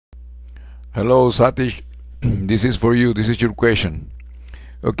Hello, Satish. This is for you. This is your question.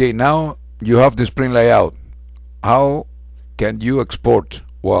 Okay, now you have the Sprint layout. How can you export?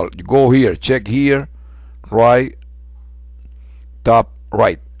 Well, you go here, check here, right, top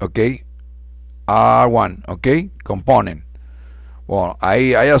right. Okay, R1. Okay, component. Well,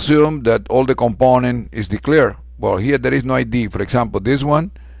 I assume that all the component is declared. Well, here there is no ID. For example, this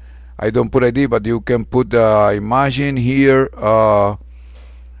one, I don't put ID, but you can put imagine here.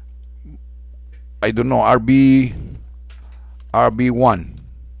 I don't know, RB1,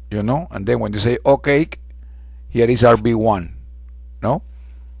 and then when you say OK, here is RB1. No,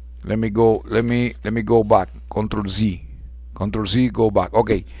 let me go back. Control Z, go back.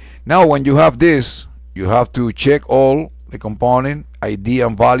 Okay, now when you have this, you have to check all the component ID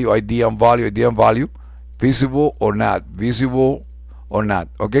and value, visible or not,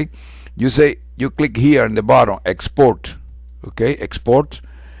 okay. You click here in the bottom, export. Okay, export.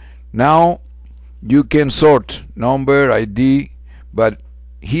 Now you can sort number, ID, but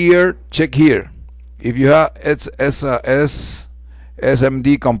here, check here. If you have SMD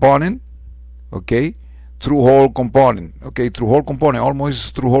component, okay, through whole component, okay, through whole component,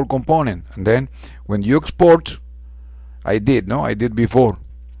 almost through whole component, and then when you export, I did before.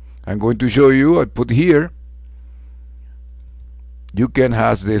 I'm going to show you. I put here. You can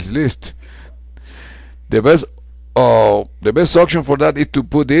have this list. The best option for that is to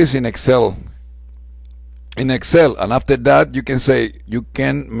put this in Excel. And after that you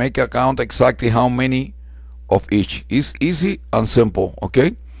can make a count exactly how many of each. It's easy and simple.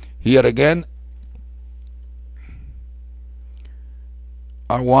 Okay, here again,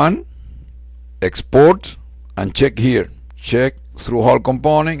 R1, export, and check here, check through whole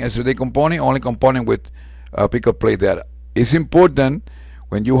component, SVD component, only component with pick up play data. It's important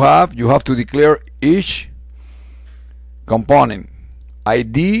when you have to declare each component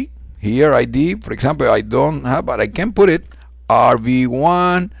ID. Here ID, for example, I don't have, but I can put it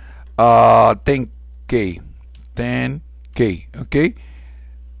RV1 10K. Okay,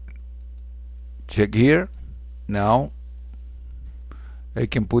 check here. Now I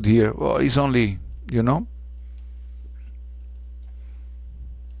can put here, well, it's only,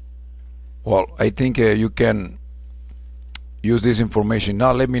 well, I think you can use this information.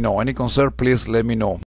 Now let me know any concern, please let me know.